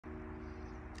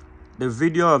The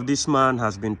video of this man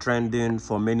has been trending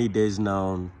for many days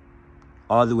now,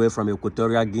 all the way from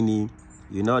Equatorial Guinea.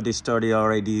 You know the story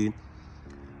already.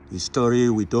 The story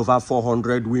with over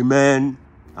 400 women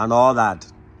and all that.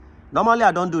 Normally,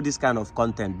 I don't do this kind of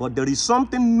content, but there is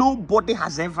something nobody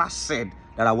has ever said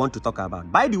that I want to talk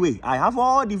about. By the way, I have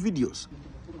all the videos,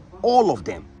 all of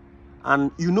them.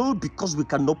 And you know, because we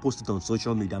cannot post it on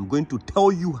social media, I'm going to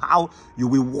tell you how you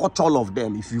will watch all of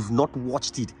them if you've not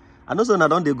watched it. And also, now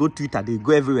don't they go Twitter, they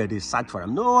go everywhere, they search for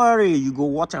them. No worry, you go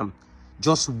watch them.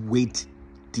 Just wait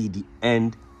till the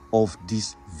end of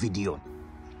this video.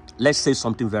 Let's say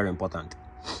something very important.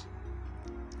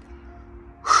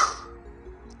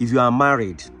 If you are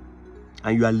married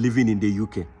and you are living in the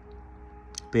UK,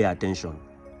 pay attention.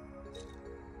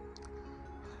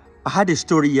 I had a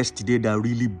story yesterday that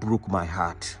really broke my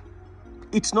heart.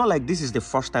 It's not like this is the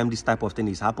first time this type of thing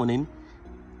is happening.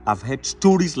 I've heard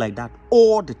stories like that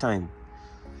all the time.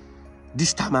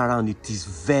 This time around, it is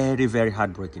very, very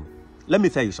heartbreaking. Let me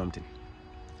tell you something.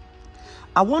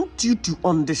 I want you to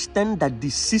understand that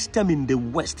the system in the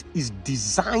West is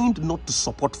designed not to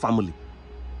support family.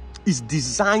 It's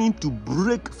designed to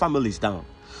break families down.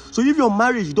 So if your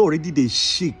marriage is already they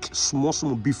shake small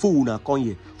before you come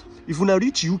here. If you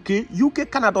reach UK,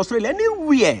 Canada, Australia,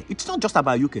 anywhere, it's not just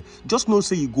about UK. Just know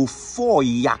say you go for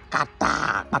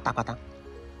yakata, pata.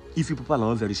 If you people are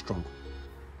not very strong.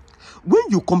 When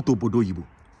you come to Bodo Yibo,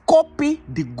 copy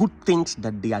the good things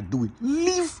that they are doing.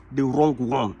 Leave the wrong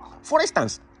one. For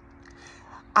instance,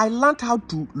 I learned how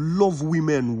to love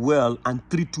women well and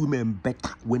treat women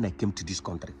better when I came to this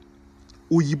country.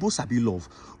 Oyibo sabi love.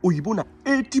 Oyibo na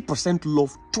 80%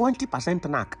 love, 20%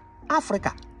 knack.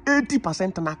 Africa,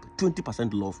 80% knack,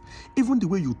 20% love. Even the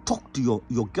way you talk to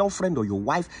your girlfriend or your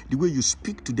wife, the way you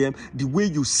speak to them, the way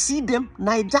you see them,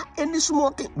 Niger, any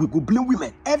small thing, we go blame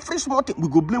women. Every small thing, we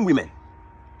go blame women.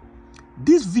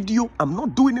 This video, I'm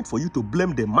not doing it for you to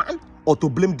blame the man or to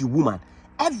blame the woman.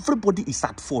 Everybody is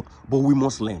at fault, but we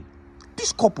must learn.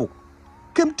 This couple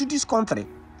came to this country,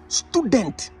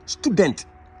 student,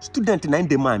 nine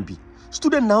the man be.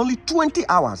 Student now only 20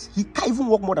 hours. He can't even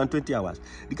work more than 20 hours.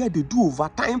 The guy, they do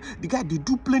overtime. The guy, they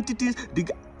do plenty things. The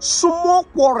guy, small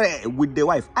quarrel with the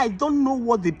wife. I don't know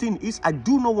what the thing is. I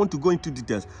do not want to go into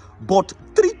details. But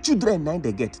 3 children now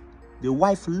they get. The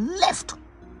wife left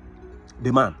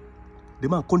the man. The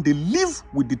man couldn't live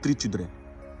with the 3 children.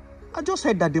 I just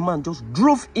heard that the man just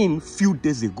drove in few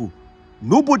days ago.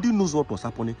 Nobody knows what was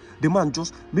happening. The man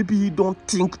just, maybe he don't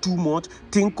think too much,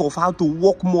 think of how to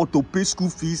work more to pay school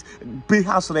fees, pay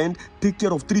house rent, take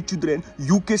care of 3 children,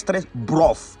 UK stress,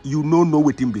 bruv. You know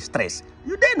what him be stressed.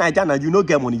 You there Nigeria, you know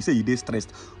get money, you say you dey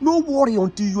stressed. No worry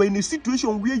until you are in a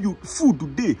situation where you, food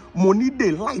today, money day,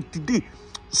 light today,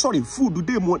 sorry, food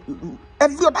today,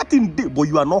 every other thing day, but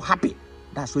you are not happy.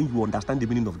 That's when you understand the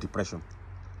meaning of depression.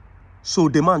 So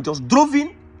the man just drove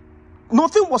in,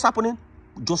 nothing was happening.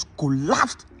 Just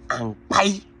collapsed and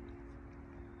died.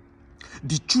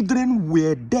 The children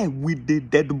were there with the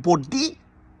dead body,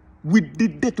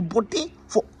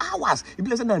 for hours. If you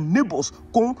listen to neighbors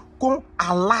come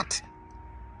alert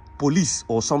police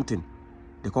or something,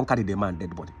 they can't carry the man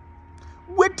dead body.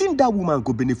 Waiting that woman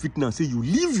go benefit now, say you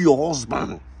leave your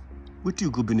husband. Wait till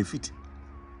you go benefit.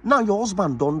 Now your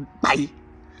husband don't die.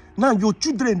 Now your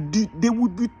children, they will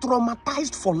be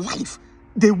traumatized for life.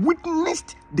 They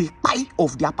witnessed the die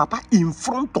of their papa in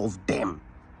front of them.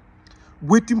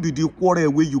 Waiting be the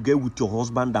quarrel where you get with your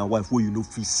husband and wife where you know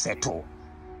feel settle.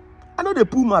 I know they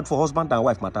pull mad for husband and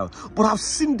wife matter, but I've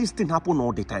seen this thing happen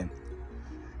all the time.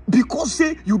 Because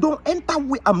say you don't enter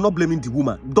way, I'm not blaming the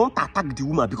woman. Don't attack the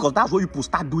woman because that's what people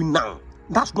start doing now.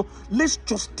 That's not. Let's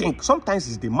just think. Sometimes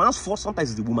it's the man's fault,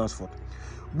 sometimes it's the woman's fault.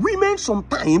 Women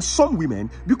sometimes, some women,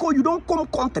 because you don't come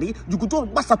country, you go do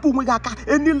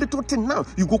any little thing now.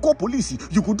 You go call police,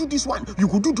 you go do this one, you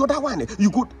go do the other one,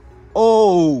 you go,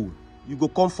 you go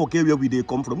come forget where they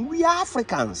come from. We are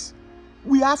Africans.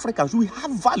 We are Africans. We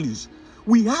have values.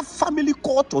 We have family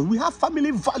cultures. We have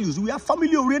family values. We are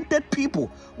family-oriented people.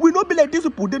 We don't be like these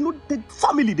people. They don't take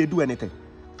family, they do anything.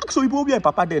 So people be a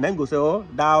papa then and go say, oh,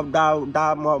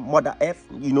 that mother F,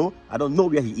 you know, I don't know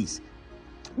where he is.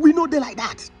 We know they like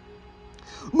that.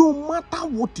 No matter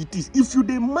what it is, if you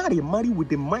marry with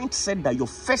the mindset that your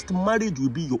first marriage will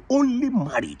be your only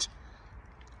marriage,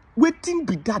 waiting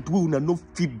be that way will not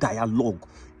fit dialogue.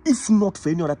 If not for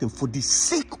any other thing, for the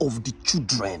sake of the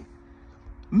children.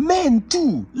 Men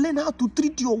too, learn how to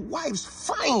treat your wives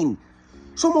fine.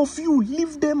 Some of you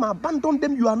leave them, abandon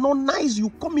them. You are not nice. You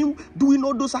come in doing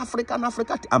all those African.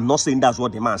 I'm not saying that's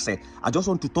what the man said. I just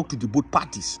want to talk to the both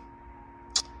parties.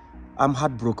 I'm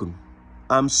heartbroken.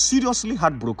 I'm seriously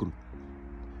heartbroken.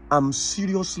 I'm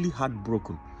seriously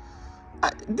heartbroken.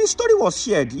 This story was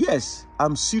shared. Yes,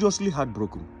 I'm seriously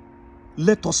heartbroken.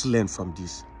 Let us learn from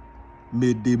this.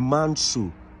 May the man's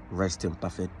soul rest in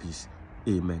perfect peace.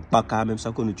 Amen.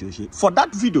 For that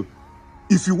video,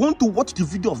 if you want to watch the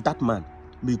video of that man,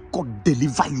 may God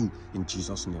deliver you in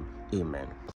Jesus' name. Amen.